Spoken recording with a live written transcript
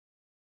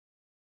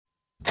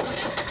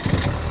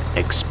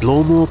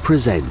Explore More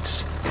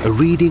presents a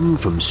reading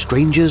from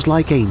Strangers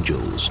Like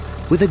Angels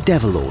with a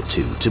devil or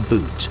two to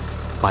boot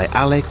by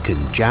Alec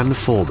and Jan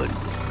Foreman.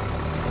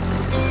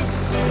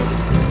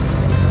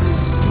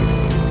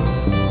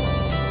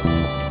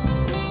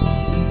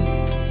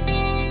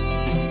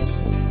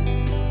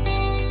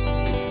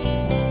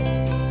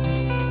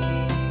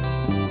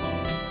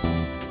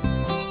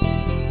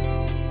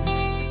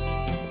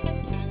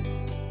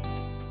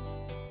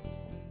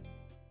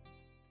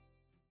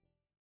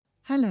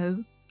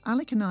 Hello,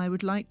 Alec and I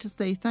would like to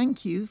say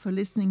thank you for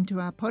listening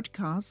to our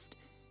podcast.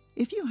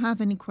 If you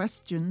have any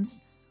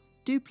questions,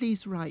 do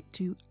please write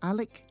to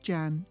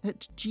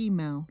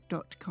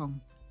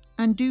alecjan@gmail.com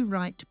and do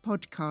write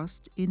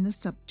podcast in the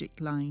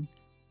subject line.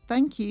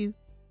 Thank you.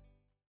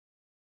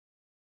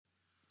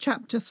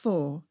 Chapter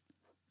 4.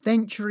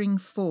 Venturing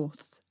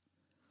Forth.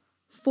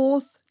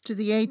 4th to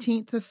the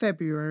 18th of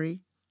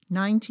February,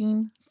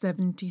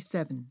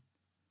 1977.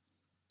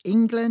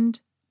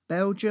 England,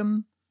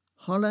 Belgium,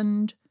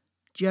 Holland,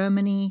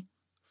 Germany,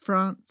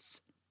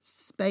 France,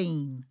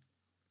 Spain.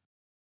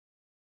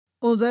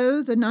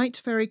 Although the night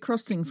ferry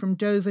crossing from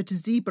Dover to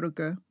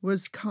Zeebrugge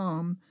was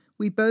calm,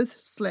 we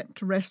both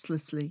slept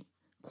restlessly,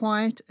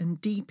 quiet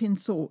and deep in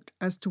thought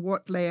as to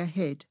what lay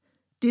ahead,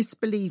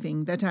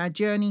 disbelieving that our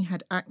journey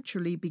had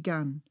actually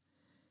begun.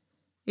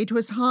 It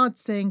was hard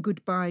saying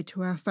goodbye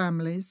to our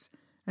families,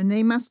 and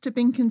they must have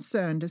been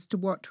concerned as to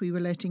what we were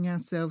letting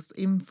ourselves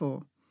in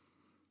for.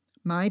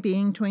 My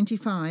being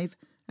 25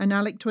 and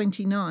Alec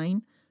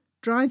 29,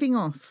 driving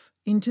off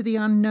into the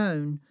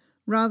unknown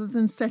rather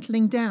than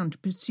settling down to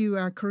pursue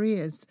our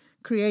careers,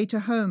 create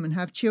a home and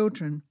have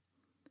children.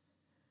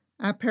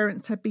 Our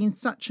parents had been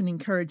such an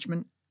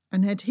encouragement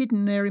and had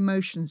hidden their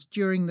emotions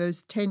during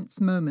those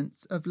tense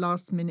moments of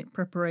last-minute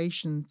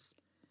preparations.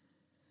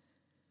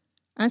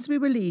 As we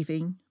were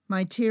leaving,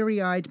 my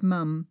teary-eyed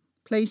mum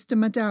placed a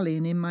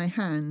medallion in my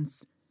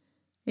hands.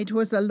 It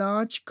was a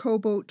large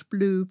cobalt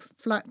blue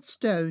flat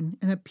stone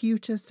in a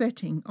pewter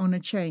setting on a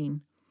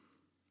chain.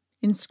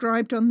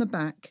 Inscribed on the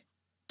back,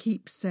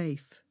 "Keep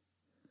safe."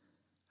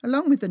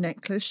 Along with the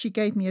necklace, she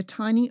gave me a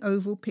tiny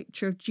oval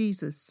picture of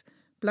Jesus,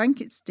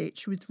 blanket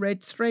stitched with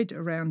red thread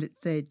around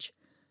its edge.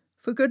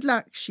 "For good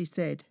luck," she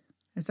said,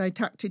 as I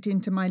tucked it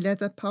into my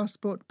leather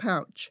passport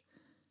pouch.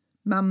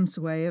 Mum's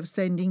way of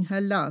sending her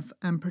love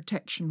and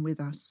protection with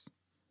us.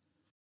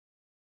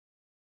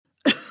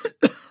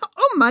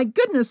 "Oh my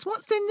goodness,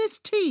 what's in this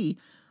tea?"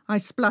 I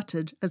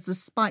spluttered as the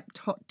spiked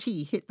hot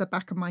tea hit the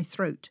back of my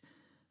throat.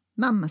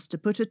 Mum must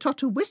have put a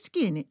tot of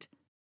whiskey in it.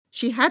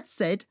 She had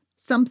said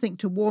something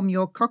to warm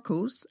your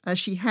cockles as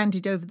she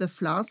handed over the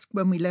flask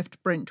when we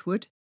left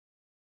Brentwood.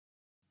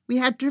 We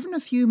had driven a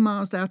few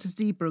miles out of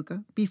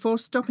Zeebrugge before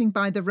stopping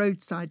by the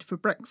roadside for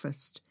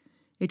breakfast.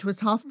 It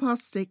was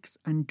 6:30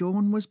 and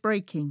dawn was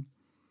breaking.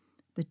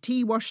 The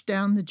tea washed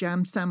down the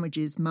jam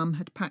sandwiches Mum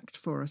had packed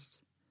for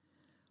us.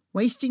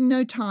 Wasting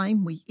no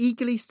time, we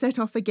eagerly set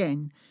off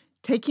again,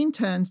 taking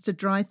turns to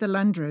drive the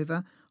Land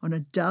Rover on a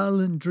dull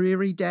and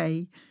dreary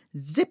day,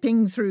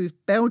 zipping through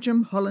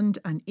Belgium, Holland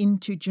and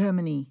into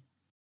Germany.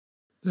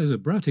 "There's a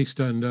bratty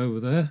stand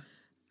over there,"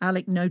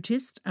 Alec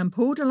noticed and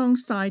pulled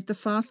alongside the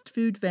fast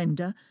food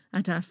vendor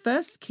at our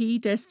first key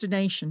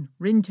destination,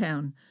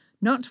 Rintown,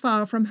 not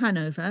far from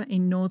Hanover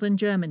in northern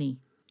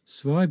Germany.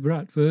 "Zwei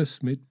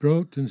Bratwurst mit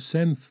Brot and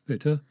Senf,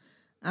 bitte,"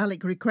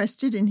 Alec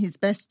requested in his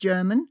best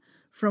German,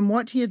 from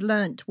what he had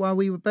learnt while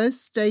we were both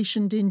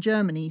stationed in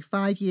Germany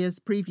 5 years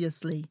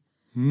previously.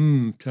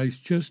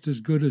 Tastes just as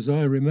good as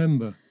I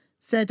remember,"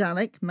 said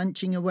Alec,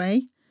 munching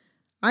away.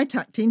 I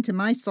tucked into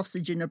my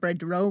sausage in a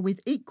bread roll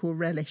with equal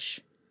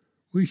relish.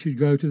 "We should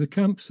go to the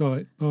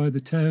campsite by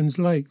the town's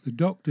lake, the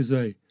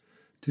Doctorsee,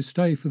 to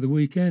stay for the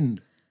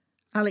weekend,"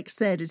 Alec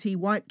said as he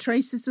wiped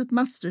traces of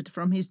mustard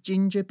from his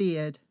ginger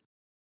beard.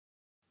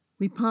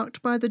 We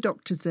parked by the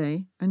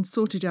Doctorsee and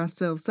sorted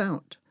ourselves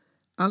out.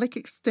 Alec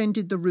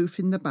extended the roof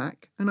in the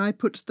back and I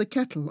put the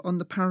kettle on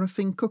the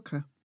paraffin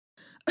cooker.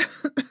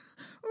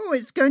 "Oh,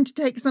 it's going to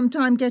take some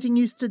time getting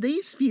used to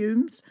these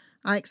fumes,"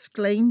 I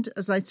exclaimed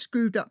as I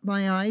screwed up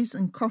my eyes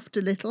and coughed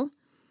a little.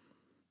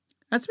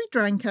 As we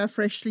drank our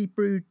freshly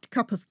brewed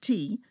cup of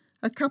tea,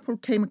 a couple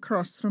came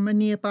across from a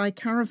nearby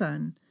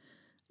caravan,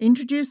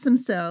 introduced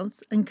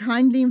themselves and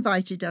kindly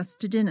invited us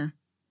to dinner.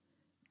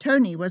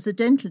 Tony was a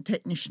dental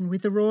technician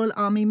with the Royal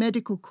Army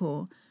Medical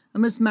Corps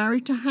and was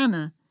married to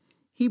Hannah.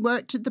 He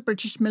worked at the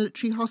British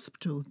Military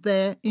Hospital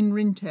there in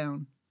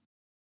Rintown.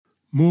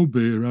 "More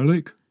beer,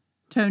 Alec?"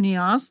 Tony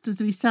asked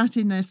as we sat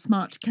in their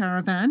smart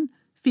caravan,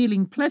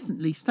 feeling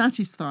pleasantly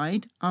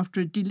satisfied after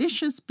a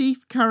delicious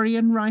beef curry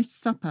and rice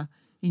supper,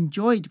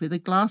 enjoyed with a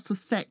glass of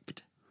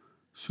sect.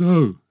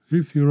 "So,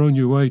 if you're on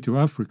your way to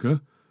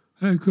Africa,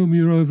 how come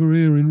you're over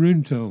here in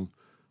Rintown?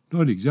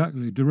 Not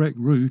exactly a direct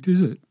route,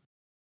 is it?"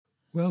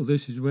 "Well,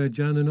 this is where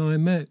Jan and I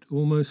met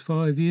almost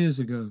 5 years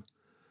ago.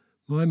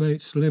 My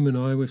mate Slim and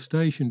I were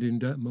stationed in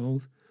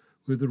Detmold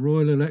with the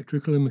Royal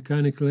Electrical and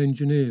Mechanical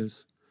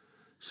Engineers.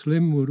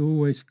 Slim would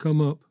always come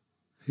up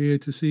here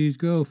to see his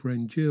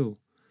girlfriend,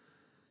 Jill.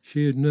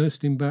 She had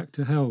nursed him back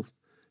to health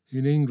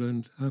in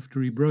England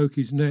after he broke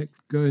his neck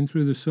going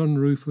through the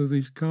sunroof of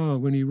his car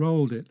when he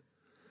rolled it.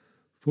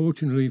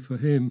 Fortunately for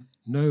him,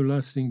 no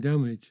lasting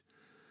damage.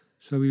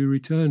 So he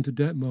returned to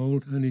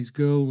Detmold and his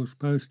girl was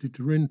posted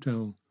to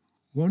Rinteln.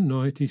 One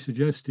night he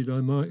suggested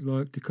I might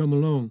like to come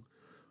along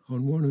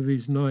on one of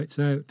his nights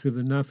out to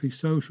the NAFI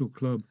Social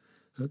Club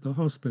at the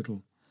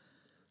hospital,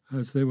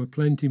 as there were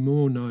plenty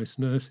more nice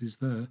nurses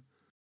there.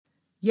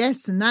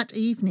 Yes, and that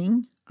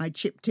evening, I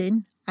chipped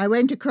in, I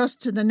went across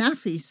to the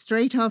NAFI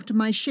straight after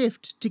my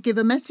shift to give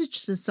a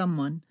message to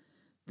someone.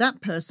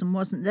 That person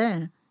wasn't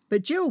there,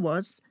 but Jill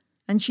was,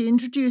 and she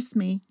introduced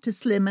me to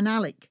Slim and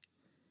Alec.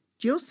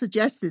 Jill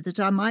suggested that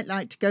I might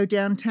like to go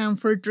downtown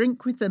for a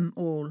drink with them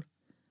all.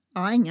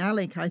 Eyeing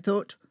Alec, I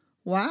thought,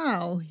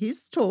 wow,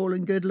 he's tall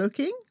and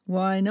good-looking.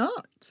 Why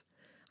not?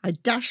 I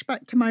dashed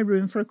back to my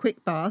room for a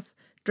quick bath,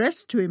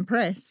 dressed to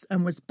impress,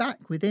 and was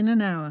back within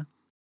an hour.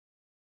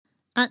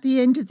 At the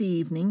end of the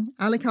evening,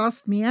 Alec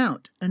asked me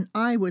out, and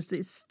I was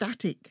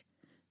ecstatic.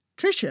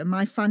 Tricia,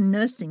 my fun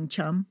nursing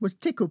chum, was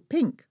tickled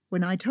pink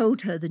when I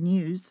told her the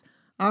news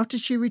after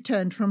she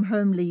returned from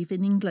home leave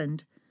in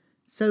England.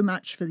 So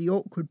much for the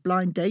awkward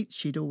blind dates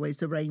she'd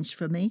always arranged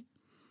for me.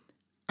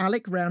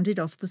 Alec rounded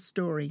off the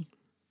story.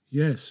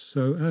 Yes,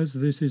 so as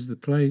this is the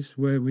place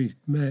where we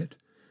met,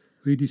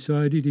 we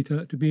decided it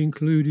had to be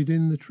included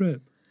in the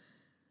trip.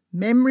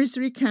 Memories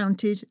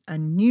recounted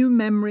and new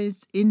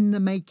memories in the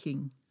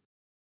making.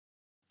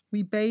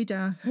 We bade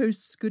our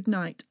hosts good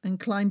night and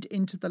climbed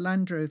into the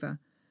Land Rover.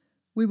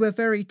 We were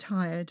very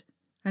tired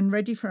and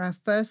ready for our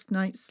first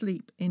night's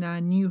sleep in our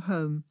new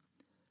home.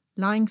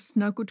 Lying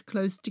snuggled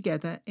close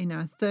together in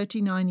our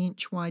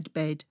 39-inch wide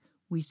bed,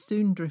 we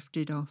soon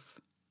drifted off.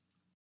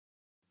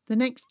 The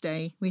next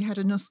day we had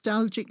a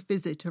nostalgic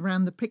visit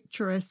around the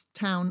picturesque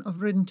town of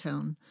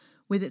Rinteln,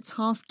 with its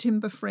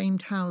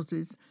half-timber-framed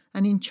houses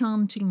and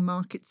enchanting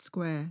market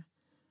square.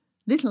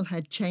 Little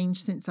had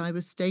changed since I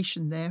was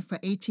stationed there for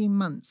 18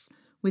 months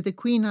with the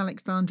Queen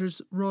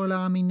Alexandra's Royal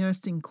Army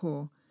Nursing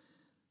Corps.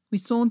 We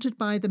sauntered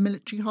by the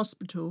military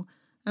hospital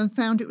and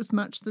found it was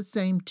much the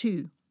same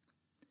too.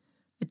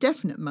 A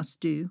definite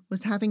must-do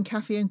was having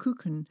Kaffee and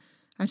Kuchen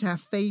at our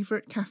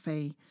favourite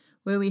cafe,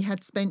 where we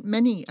had spent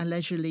many a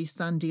leisurely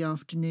Sunday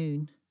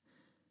afternoon.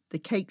 The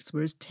cakes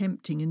were as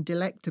tempting and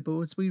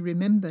delectable as we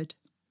remembered.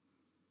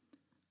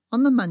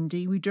 On the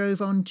Monday we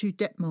drove on to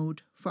Detmold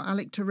for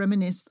Alec to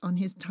reminisce on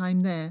his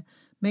time there,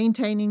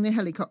 maintaining the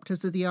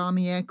helicopters of the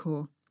Army Air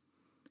Corps.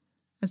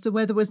 As the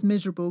weather was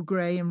miserable,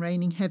 grey and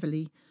raining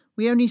heavily,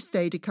 we only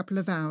stayed a couple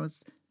of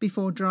hours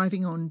before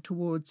driving on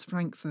towards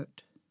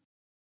Frankfurt.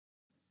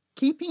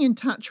 Keeping in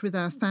touch with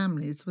our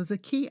families was a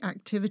key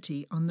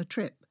activity on the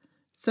trip,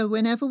 so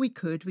whenever we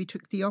could we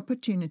took the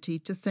opportunity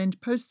to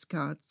send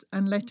postcards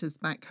and letters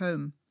back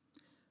home.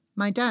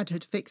 My dad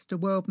had fixed a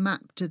world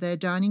map to their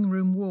dining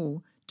room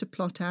wall to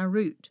plot our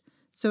route,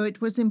 so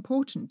it was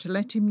important to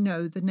let him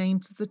know the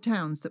names of the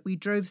towns that we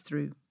drove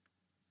through.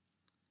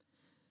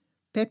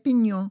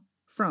 Perpignan,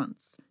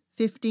 France,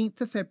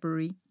 15th of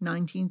February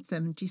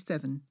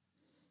 1977.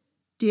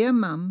 Dear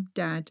Mum,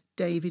 Dad,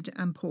 David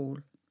and Paul.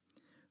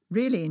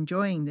 Really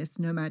enjoying this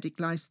nomadic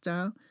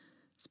lifestyle.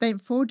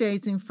 Spent 4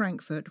 days in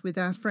Frankfurt with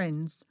our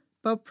friends,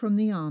 Bob from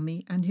the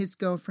army and his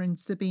girlfriend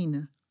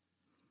Sabina.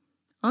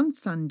 On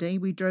Sunday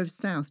we drove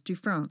south to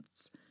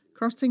France,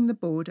 crossing the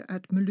border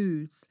at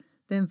Mulhouse,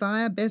 then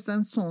via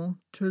Besançon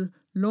to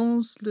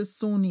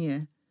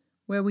Lons-le-Saunier,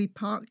 where we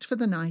parked for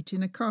the night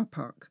in a car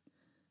park.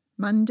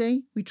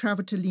 Monday we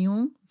travelled to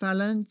Lyon,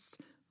 Valence,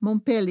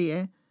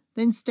 Montpellier,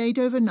 then stayed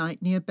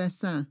overnight near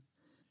Bessin.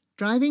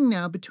 Driving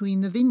now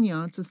between the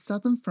vineyards of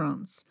southern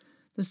France,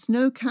 the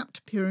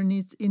snow-capped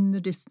Pyrenees in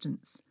the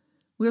distance.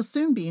 We'll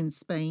soon be in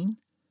Spain.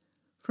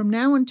 From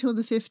now until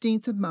the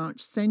 15th of March,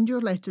 send your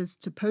letters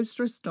to Poste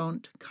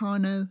Restante,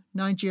 Kano,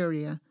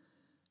 Nigeria.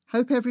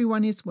 Hope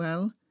everyone is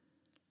well.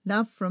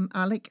 Love from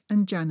Alec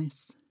and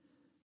Janice.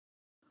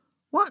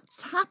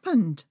 What's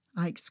happened?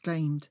 I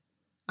exclaimed.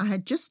 I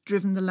had just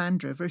driven the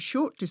Land Rover a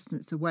short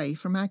distance away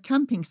from our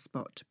camping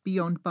spot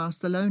beyond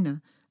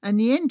Barcelona, and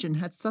the engine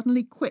had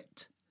suddenly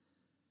quit.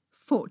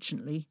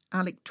 Fortunately,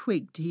 Alec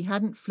twigged he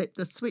hadn't flipped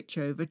the switch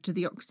over to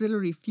the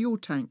auxiliary fuel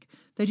tank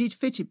that he'd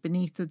fitted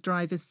beneath the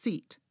driver's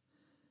seat.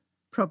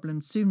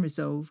 Problem soon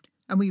resolved,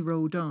 and we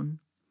rolled on.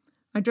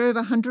 I drove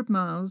 100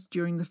 miles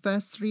during the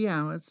first 3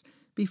 hours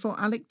before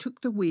Alec took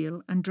the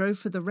wheel and drove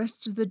for the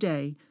rest of the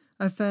day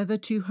a further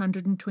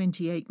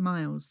 228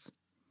 miles.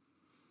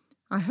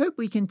 I hope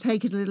we can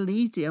take it a little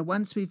easier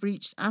once we've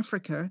reached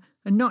Africa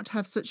and not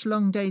have such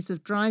long days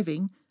of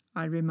driving,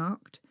 I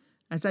remarked,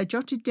 as I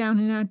jotted down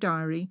in our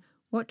diary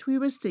what we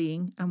were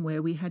seeing and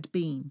where we had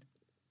been.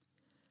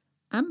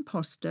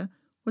 Amposta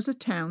was a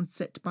town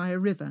set by a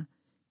river,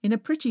 in a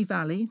pretty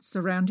valley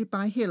surrounded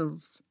by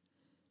hills.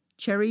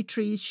 Cherry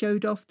trees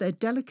showed off their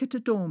delicate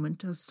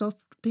adornment of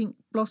soft pink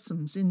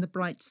blossoms in the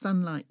bright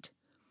sunlight.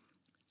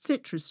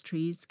 Citrus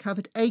trees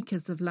covered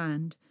acres of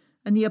land,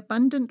 and the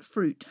abundant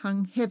fruit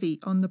hung heavy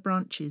on the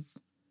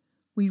branches.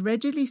 We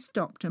readily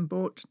stopped and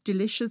bought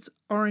delicious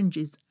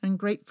oranges and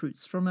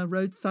grapefruits from a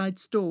roadside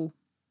stall.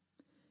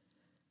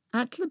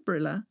 At La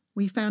Brilla,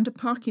 we found a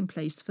parking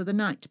place for the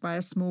night by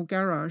a small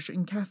garage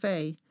and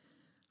cafe.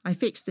 I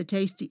fixed a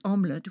tasty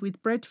omelette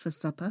with bread for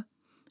supper,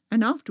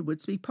 and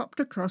afterwards we popped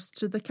across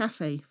to the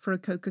cafe for a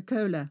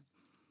Coca-Cola.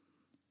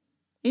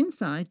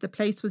 Inside, the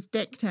place was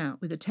decked out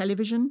with a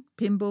television,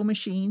 pinball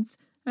machines,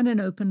 and an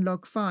open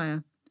log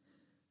fire.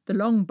 The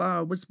long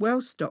bar was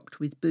well stocked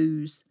with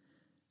booze.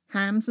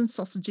 Hams and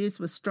sausages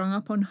were strung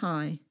up on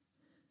high.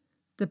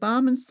 The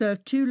barman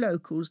served 2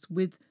 locals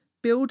with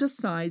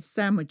builder-sized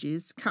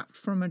sandwiches cut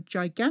from a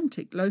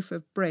gigantic loaf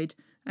of bread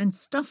and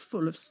stuffed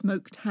full of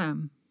smoked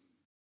ham.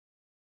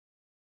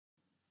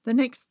 The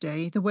next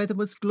day the weather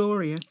was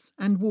glorious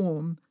and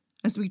warm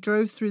as we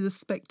drove through the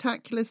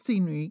spectacular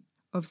scenery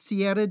of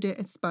Sierra de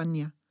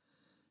España.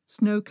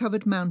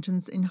 Snow-covered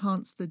mountains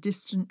enhanced the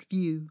distant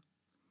view.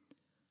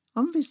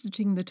 On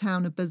visiting the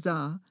town of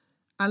Bazar,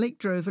 Alec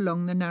drove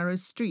along the narrow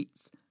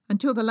streets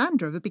until the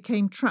Land Rover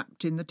became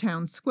trapped in the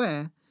town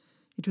square.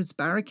 It was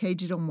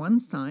barricaded on one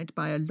side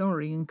by a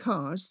lorry and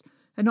cars,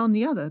 and on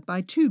the other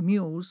by 2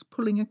 mules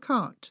pulling a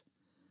cart.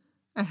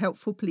 A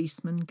helpful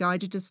policeman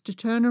guided us to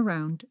turn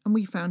around, and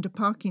we found a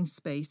parking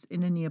space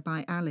in a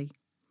nearby alley.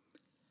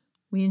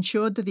 We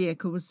ensured the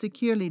vehicle was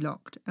securely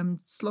locked and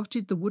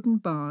slotted the wooden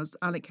bars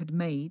Alec had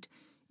made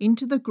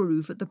into the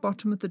groove at the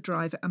bottom of the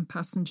driver and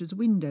passenger's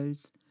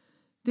windows.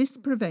 This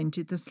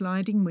prevented the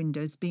sliding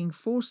windows being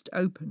forced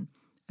open,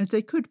 as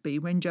they could be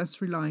when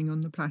just relying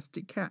on the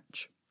plastic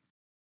catch.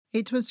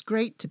 It was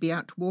great to be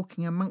out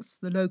walking amongst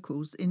the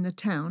locals in the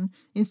town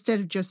instead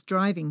of just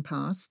driving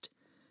past.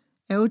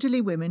 Elderly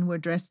women were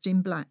dressed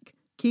in black,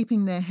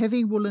 keeping their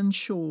heavy woolen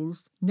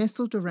shawls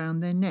nestled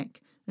around their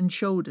neck and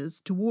shoulders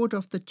to ward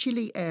off the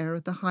chilly air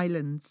of the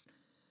highlands.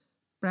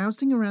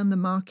 Browsing around the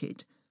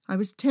market, I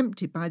was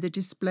tempted by the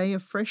display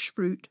of fresh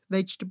fruit,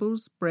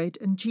 vegetables, bread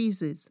and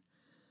cheeses.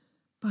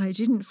 But I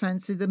didn't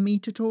fancy the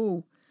meat at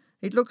all.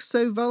 It looked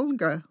so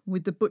vulgar,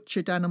 with the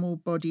butchered animal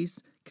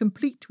bodies,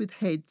 complete with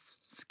heads,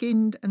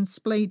 skinned and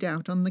splayed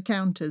out on the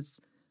counters.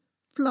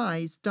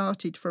 Flies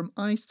darted from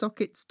eye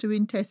sockets to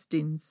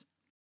intestines.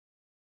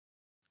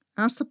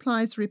 Our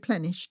supplies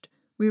replenished,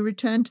 we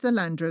returned to the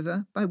Land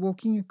Rover by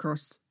walking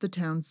across the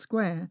town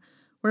square,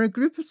 where a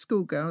group of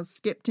schoolgirls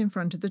skipped in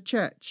front of the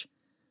church.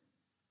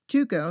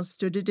 2 girls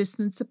stood a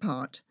distance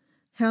apart,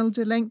 held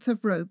a length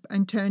of rope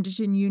and turned it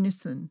in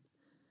unison.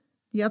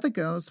 The other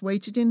girls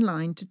waited in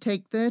line to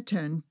take their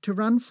turn to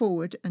run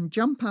forward and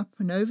jump up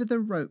and over the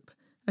rope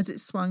as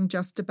it swung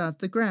just above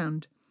the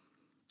ground.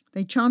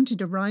 They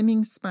chanted a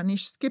rhyming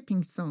Spanish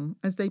skipping song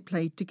as they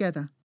played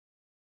together.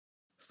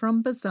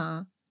 From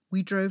Bazar,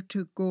 we drove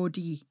to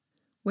Gordi,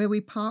 where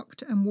we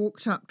parked and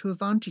walked up to a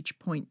vantage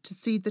point to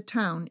see the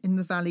town in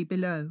the valley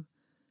below.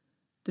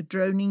 The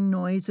droning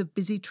noise of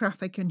busy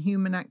traffic and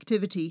human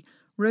activity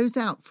rose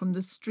out from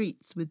the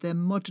streets with their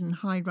modern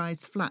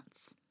high-rise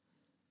flats.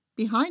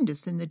 Behind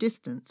us in the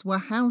distance were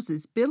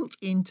houses built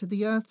into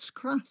the earth's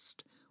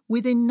crust,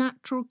 within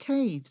natural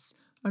caves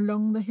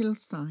along the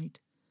hillside.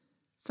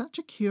 Such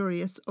a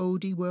curious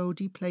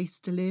oldie-worldy place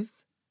to live.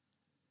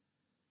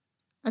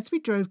 As we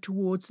drove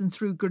towards and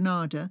through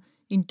Granada,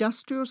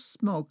 industrial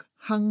smog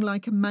hung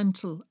like a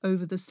mantle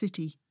over the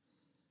city.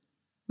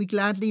 We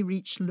gladly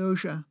reached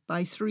Loja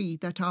by 3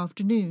 that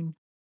afternoon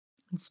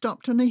and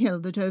stopped on a hill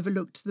that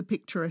overlooked the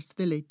picturesque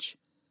village.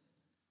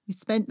 We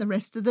spent the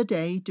rest of the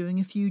day doing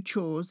a few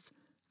chores,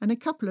 and a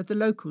couple of the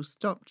locals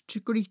stopped to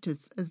greet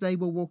us as they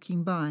were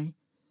walking by.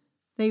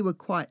 They were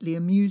quietly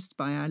amused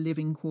by our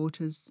living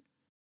quarters.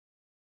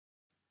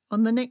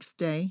 On the next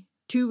day,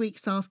 2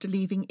 weeks after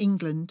leaving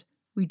England,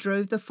 we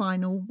drove the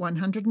final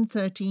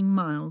 113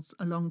 miles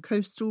along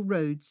coastal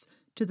roads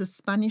to the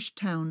Spanish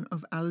town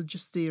of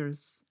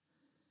Algeciras.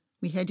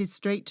 We headed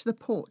straight to the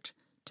port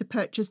to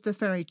purchase the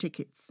ferry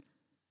tickets,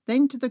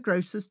 then to the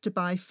grocer's to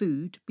buy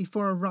food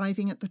before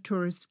arriving at the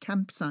tourist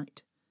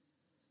campsite.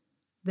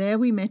 There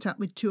we met up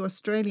with 2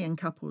 Australian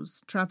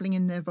couples travelling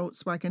in their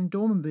Volkswagen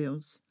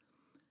Dormobiles.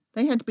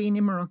 They had been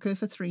in Morocco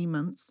for 3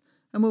 months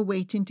and were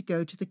waiting to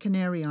go to the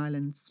Canary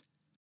Islands.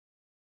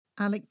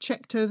 Alec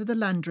checked over the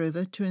Land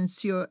Rover to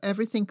ensure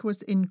everything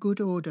was in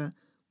good order,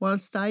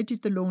 whilst I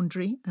did the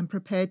laundry and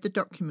prepared the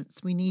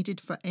documents we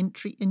needed for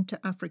entry into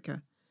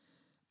Africa.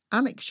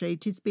 Alec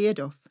shaved his beard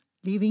off,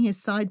 leaving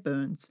his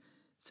sideburns,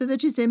 so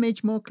that his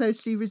image more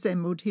closely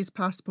resembled his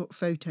passport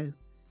photo.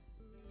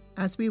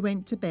 As we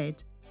went to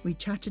bed, we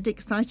chatted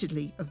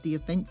excitedly of the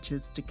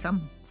adventures to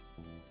come.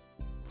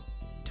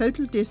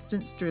 Total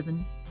distance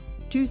driven,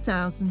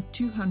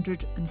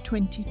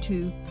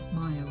 2,222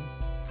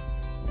 miles.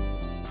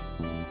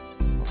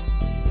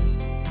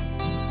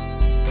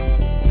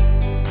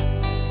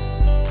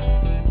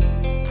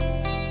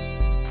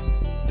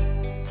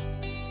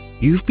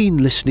 You've been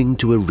listening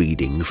to a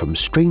reading from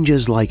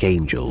Strangers Like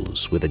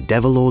Angels with a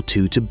Devil or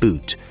Two to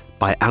Boot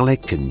by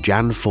Alec and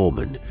Jan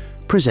Foreman,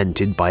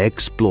 presented by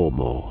Explore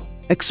More.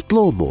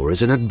 Explore More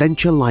is an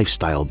adventure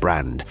lifestyle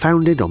brand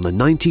founded on the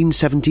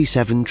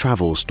 1977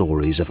 travel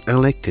stories of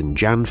Alec and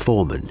Jan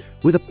Foreman,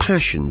 with a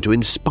passion to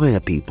inspire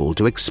people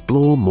to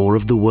explore more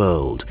of the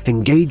world,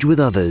 engage with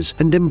others,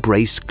 and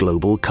embrace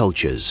global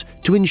cultures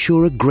to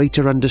ensure a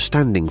greater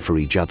understanding for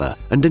each other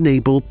and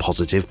enable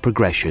positive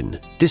progression.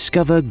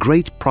 Discover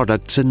great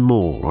products and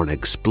more on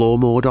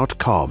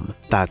exploremore.com.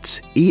 That's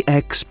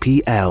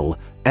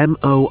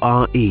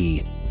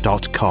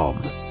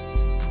EXPLMORE.com.